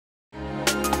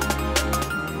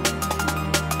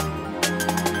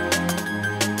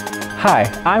Hi,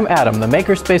 I'm Adam, the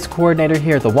Makerspace Coordinator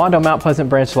here at the Wando Mt Pleasant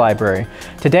Branch Library.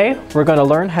 Today, we're going to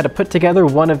learn how to put together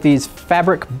one of these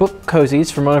fabric book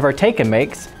cozies from one of our take and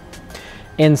makes.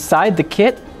 Inside the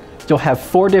kit, you'll have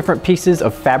 4 different pieces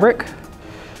of fabric.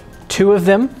 2 of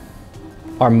them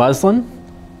are muslin.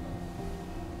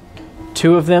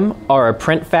 2 of them are a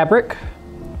print fabric.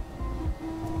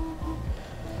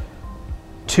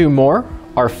 2 more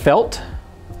are felt.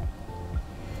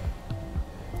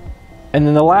 And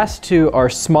then the last 2 are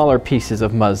smaller pieces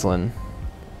of muslin.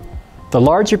 The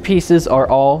larger pieces are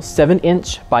all 7"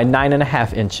 by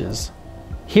 9.5 inches.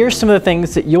 Here's some of the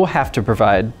things that you'll have to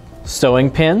provide.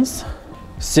 Sewing pins,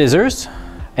 scissors,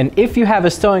 and if you have a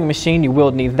sewing machine, you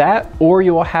will need that, or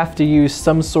you will have to use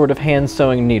some sort of hand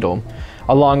sewing needle,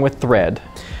 along with thread.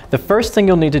 The first thing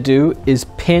you'll need to do is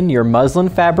pin your muslin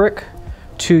fabric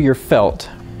to your felt,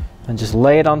 and just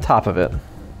lay it on top of it.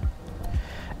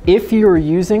 If you are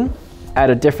using at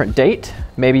a different date,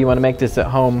 maybe you want to make this at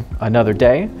home another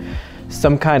day,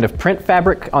 some kind of print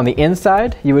fabric on the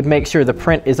inside, you would make sure the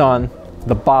print is on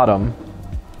the bottom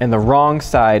and the wrong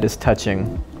side is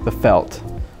touching the felt.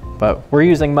 But we're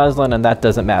using muslin and that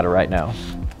doesn't matter right now.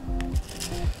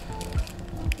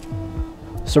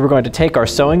 So we're going to take our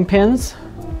sewing pins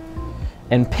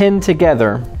and pin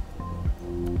together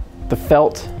the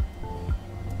felt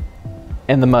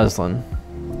and the muslin.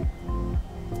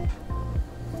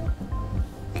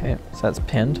 Okay, so that's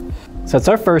pinned. So that's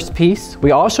our first piece.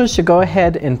 We also should go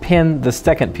ahead and pin the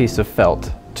second piece of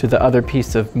felt to the other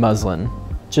piece of muslin,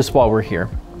 just while we're here.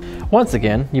 Once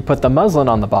again, you put the muslin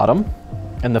on the bottom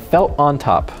and the felt on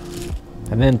top,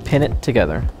 and then pin it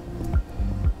together.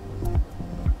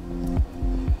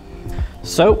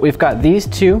 So we've got these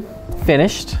 2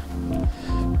 finished,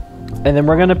 and then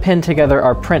we're going to pin together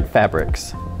our print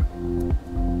fabrics.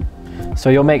 So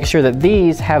you'll make sure that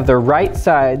these have their right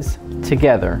sides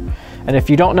together. And if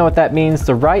you don't know what that means,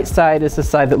 the right side is the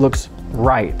side that looks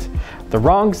right. The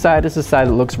wrong side is the side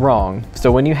that looks wrong.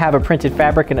 So when you have a printed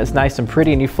fabric and it's nice and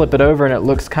pretty and you flip it over and it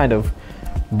looks kind of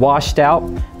washed out,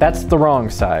 that's the wrong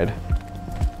side.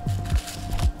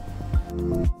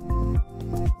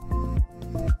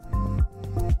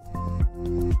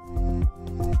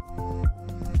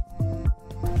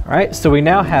 All right, so we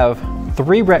now have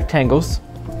 3 rectangles.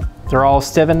 They're all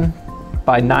 7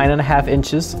 by 9.5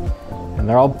 inches, and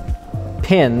they're all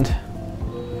pinned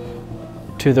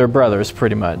to their brothers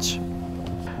pretty much.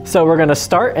 So we're gonna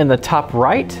start in the top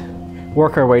right,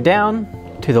 work our way down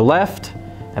to the left,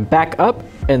 and back up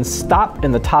and stop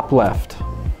in the top left.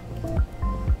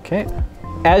 Okay.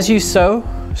 As you sew,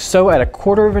 sew at a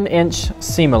 1/4 inch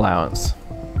seam allowance.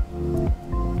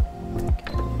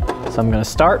 So I'm gonna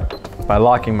start by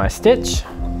locking my stitch.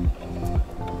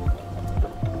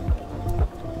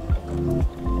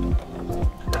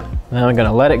 Then I'm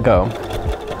gonna let it go.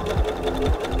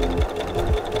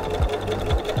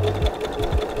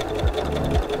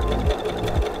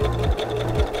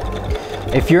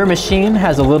 If your machine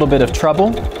has a little bit of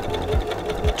trouble,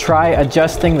 try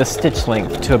adjusting the stitch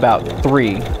length to about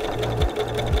 3.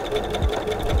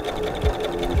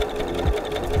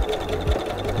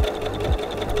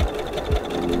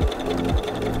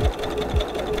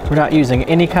 We're not using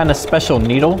any kind of special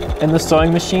needle in the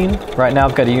sewing machine. Right now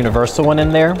I've got a universal one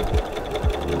in there,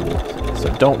 so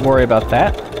don't worry about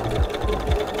that.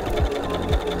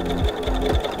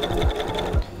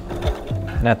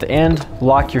 And at the end,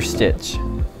 lock your stitch.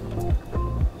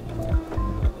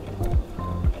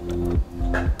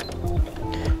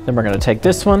 Then we're going to take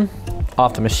this one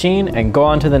off the machine and go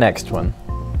on to the next one.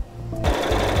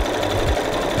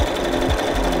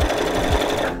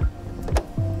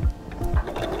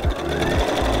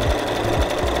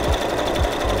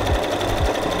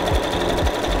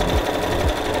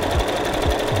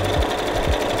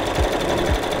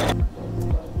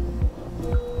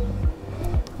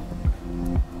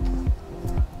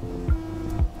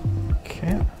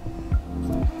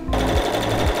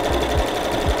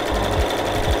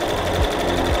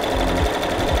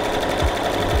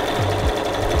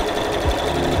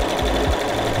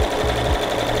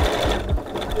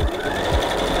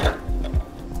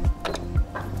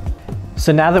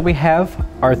 So now that we have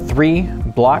our 3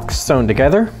 blocks sewn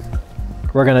together,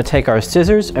 we're going to take our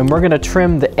scissors and we're going to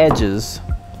trim the edges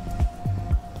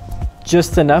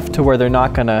just enough to where they're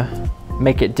not going to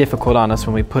make it difficult on us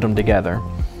when we put them together.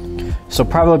 So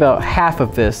probably about half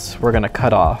of this we're going to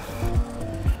cut off.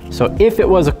 So if it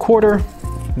was a 1/4,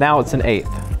 now it's an 1/8.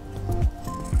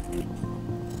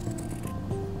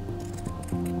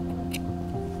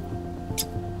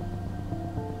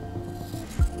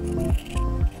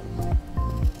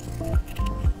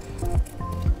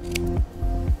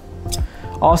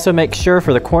 Also make sure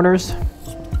for the corners,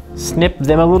 snip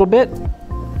them a little bit.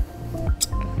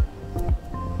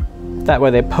 That way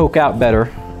they poke out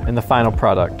better in the final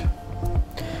product.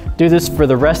 Do this for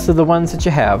the rest of the ones that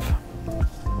you have.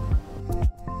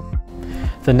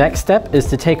 The next step is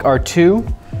to take our two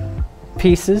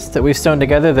pieces that we've sewn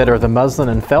together that are the muslin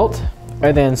and felt,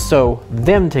 and then sew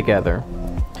them together.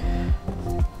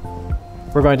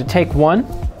 We're going to take one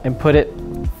and put it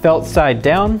felt side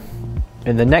down,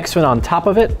 and the next one on top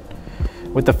of it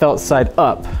with the felt side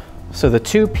up. So the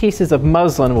two pieces of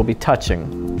muslin will be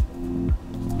touching.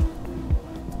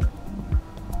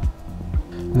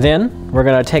 Then we're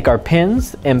going to take our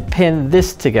pins and pin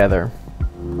this together.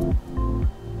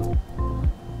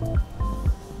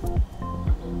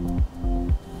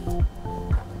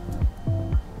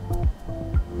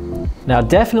 Now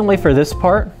definitely for this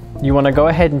part, you want to go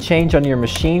ahead and change on your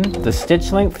machine the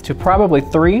stitch length to probably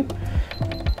 3,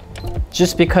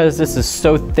 just because this is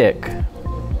so thick.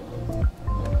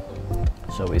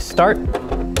 So we start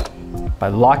by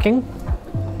locking.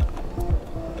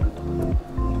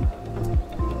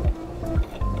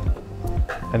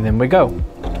 And then we go.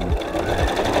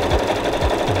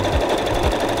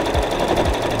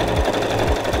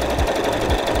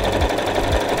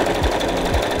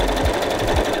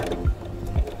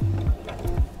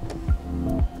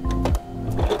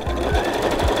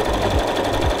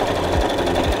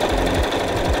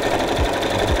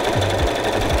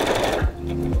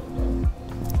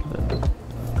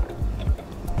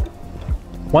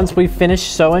 Once we've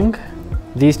finished sewing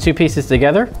these two pieces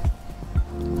together,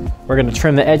 we're going to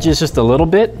trim the edges just a little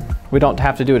bit. We don't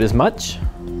have to do it as much.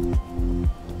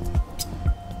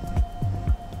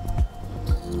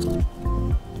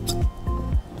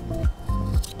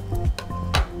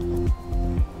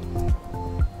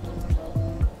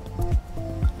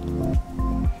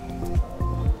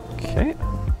 Okay.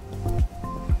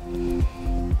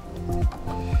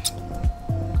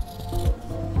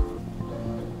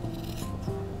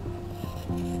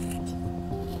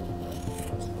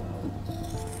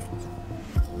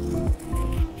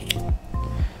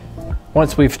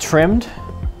 Once we've trimmed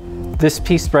this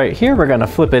piece right here, we're going to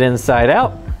flip it inside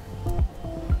out,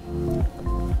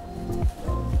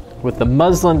 with the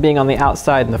muslin being on the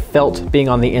outside and the felt being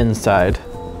on the inside.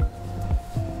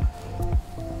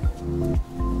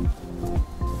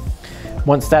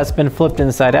 Once that's been flipped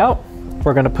inside out,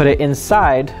 we're going to put it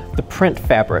inside the print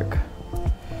fabric.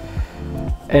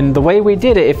 And the way we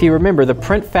did it, if you remember, the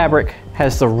print fabric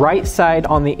has the right side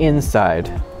on the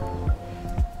inside.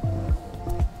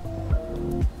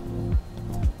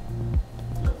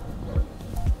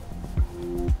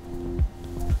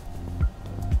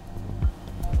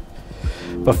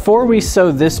 Before we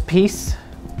sew this piece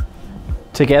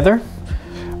together,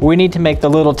 we need to make the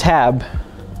little tab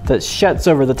that shuts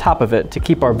over the top of it to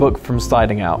keep our book from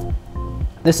sliding out.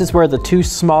 This is where the two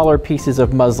smaller pieces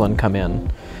of muslin come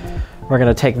in. We're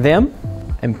going to take them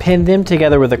and pin them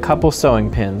together with a couple sewing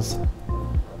pins.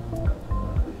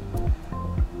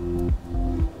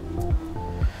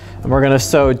 And we're going to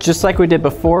sew just like we did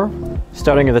before,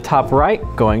 starting at the top right,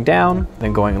 going down,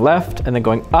 then going left, and then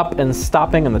going up and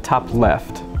stopping in the top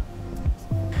left.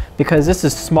 Because this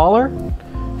is smaller,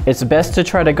 it's best to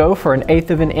try to go for 1/8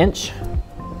 of an inch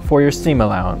for your seam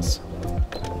allowance.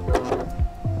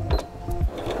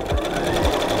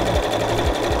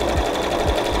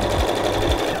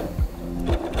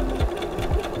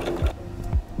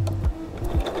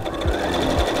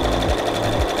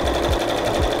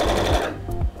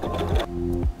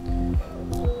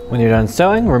 When you're done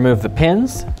sewing, remove the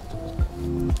pins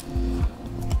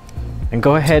and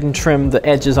go ahead and trim the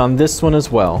edges on this one as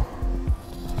well.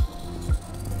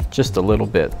 Just a little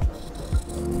bit.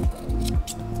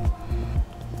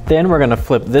 Then we're going to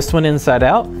flip this one inside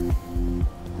out.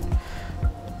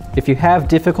 If you have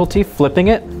difficulty flipping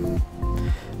it,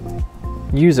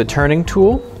 use a turning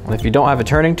tool. If you don't have a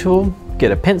turning tool,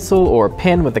 get a pencil or a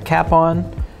pen with a cap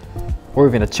on, or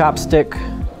even a chopstick,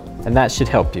 and that should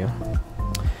help you.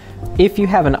 If you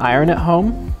have an iron at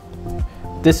home,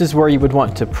 this is where you would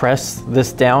want to press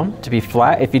this down to be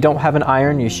flat. If you don't have an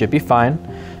iron, you should be fine,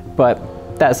 but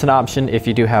that's an option if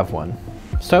you do have one.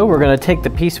 So we're going to take the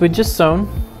piece we just sewn,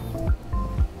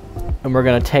 and we're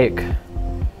going to take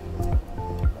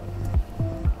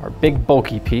our big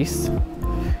bulky piece,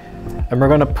 and we're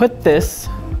going to put this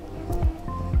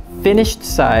finished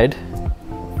side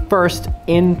first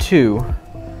into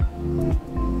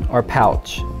our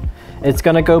pouch. It's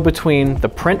going to go between the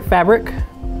print fabric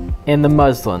and the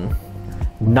muslin,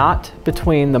 not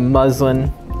between the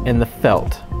muslin and the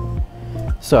felt.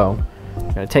 So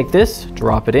I'm going to take this,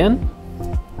 drop it in,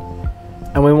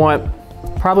 and we want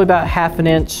probably about 1/2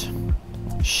 inch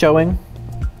showing.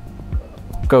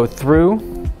 Go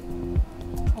through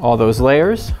all those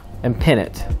layers and pin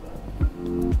it.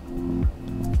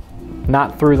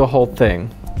 Not through the whole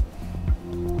thing.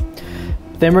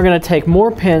 Then we're going to take more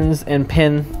pins and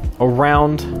pin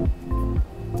around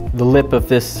the lip of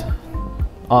this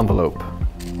envelope.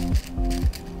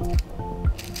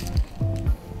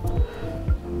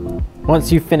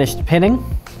 Once you've finished pinning,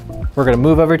 we're going to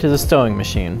move over to the sewing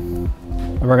machine.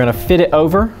 And we're going to fit it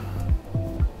over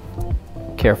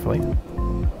carefully.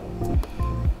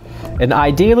 And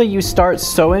ideally you start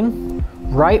sewing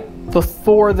right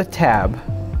before the tab.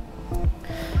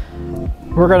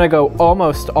 We're going to go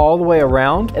almost all the way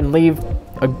around and leave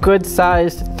a good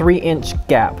sized 3-inch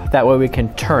gap. That way we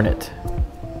can turn it.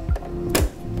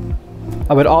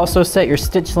 I would also set your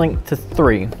stitch length to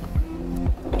 3.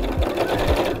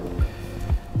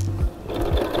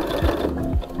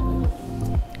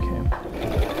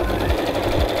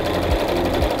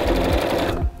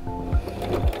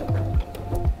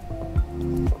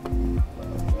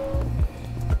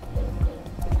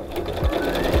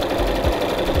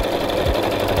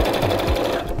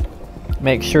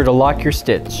 Make sure to lock your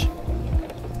stitch.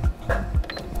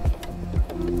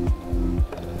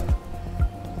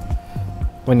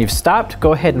 When you've stopped,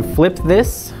 go ahead and flip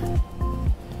this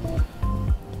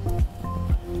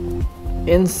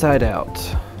inside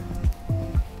out.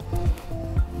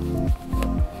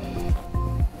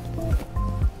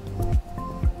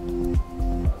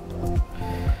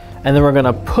 And then we're going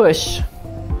to push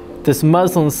this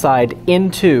muslin side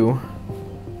into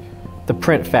the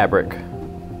print fabric.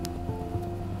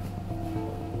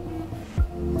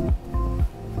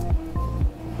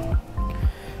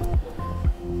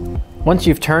 Once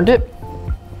you've turned it,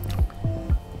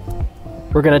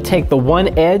 we're going to take the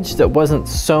one edge that wasn't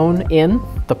sewn in,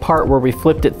 the part where we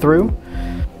flipped it through.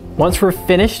 Once we're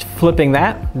finished flipping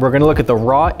that, we're going to look at the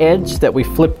raw edge that we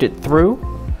flipped it through.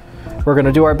 We're going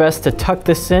to do our best to tuck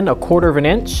this in 1/4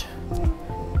 inch,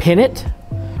 pin it,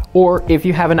 or if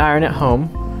you have an iron at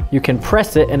home, you can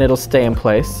press it and it'll stay in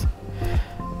place.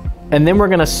 And then we're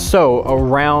going to sew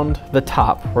around the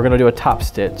top. We're going to do a top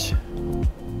stitch.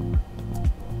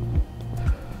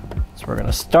 So we're going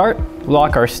to start,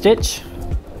 lock our stitch,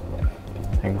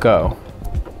 and go.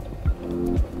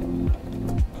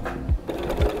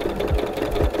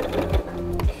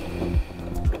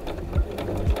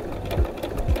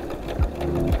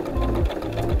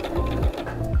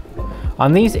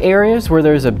 On these areas where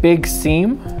there's a big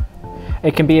seam,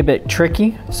 it can be a bit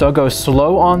tricky, so go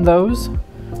slow on those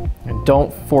and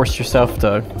don't force yourself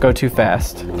to go too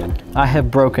fast. I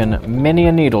have broken many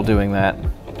a needle doing that.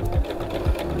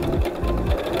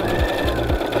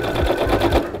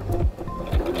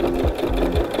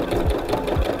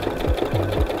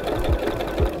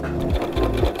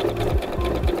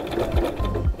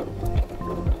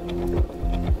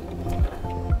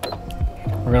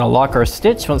 We're going to lock our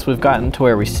stitch once we've gotten to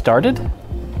where we started.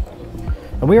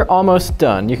 And we are almost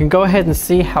done. You can go ahead and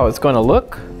see how it's going to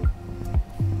look.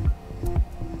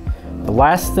 The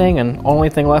last thing and only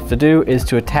thing left to do is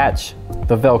to attach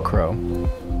the Velcro.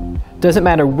 Doesn't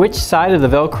matter which side of the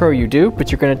Velcro you do,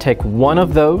 but you're going to take one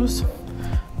of those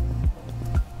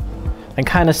and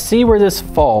kind of see where this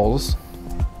falls.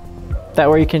 That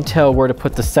way you can tell where to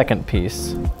put the second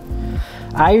piece.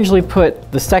 I usually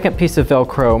put the second piece of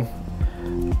Velcro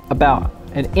about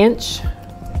 1 inch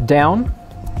down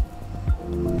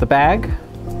the bag.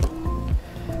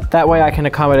 That way I can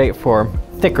accommodate for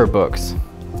thicker books.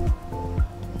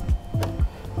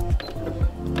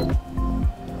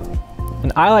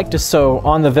 And I like to sew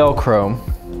on the Velcro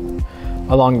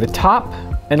along the top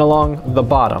and along the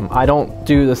bottom. I don't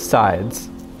do the sides.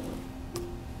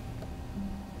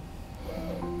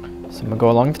 So I'm gonna go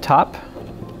along the top,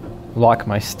 lock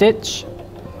my stitch,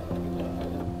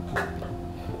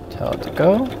 tell it to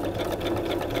go,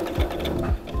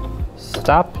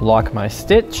 stop, lock my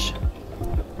stitch,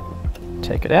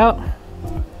 take it out,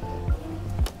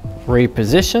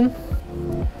 reposition,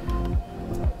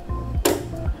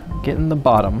 get in the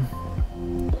bottom.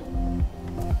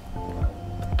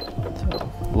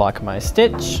 So lock my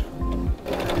stitch,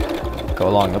 go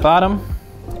along the bottom,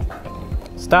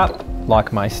 stop,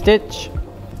 lock my stitch.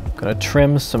 Gonna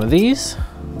trim some of these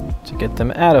to get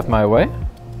them out of my way.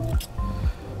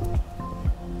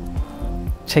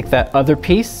 Take that other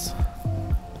piece.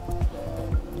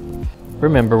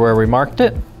 Remember where we marked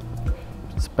it.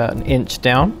 It's about 1 inch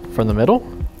down from the middle.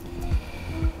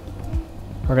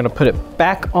 We're gonna put it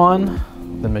back on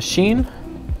the machine,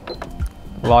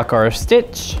 lock our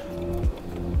stitch,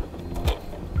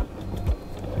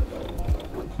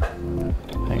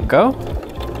 and go.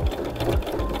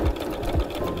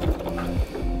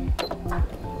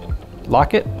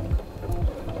 lock it.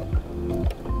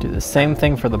 Do the same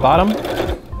thing for the bottom.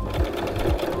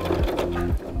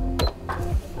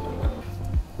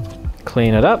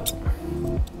 Clean it up.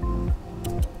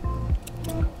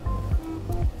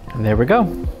 And there we go.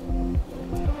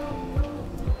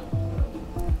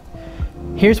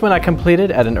 Here's one I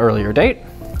completed at an earlier date.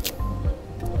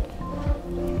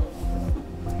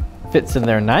 Fits in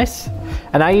there nice.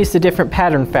 And I used a different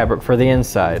pattern fabric for the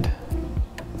inside.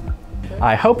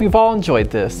 I hope you've all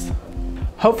enjoyed this.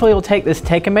 Hopefully you'll take this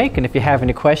take and make, and if you have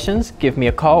any questions, give me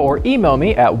a call or email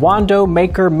me at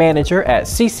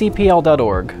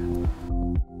wandomakermanager@ccpl.org.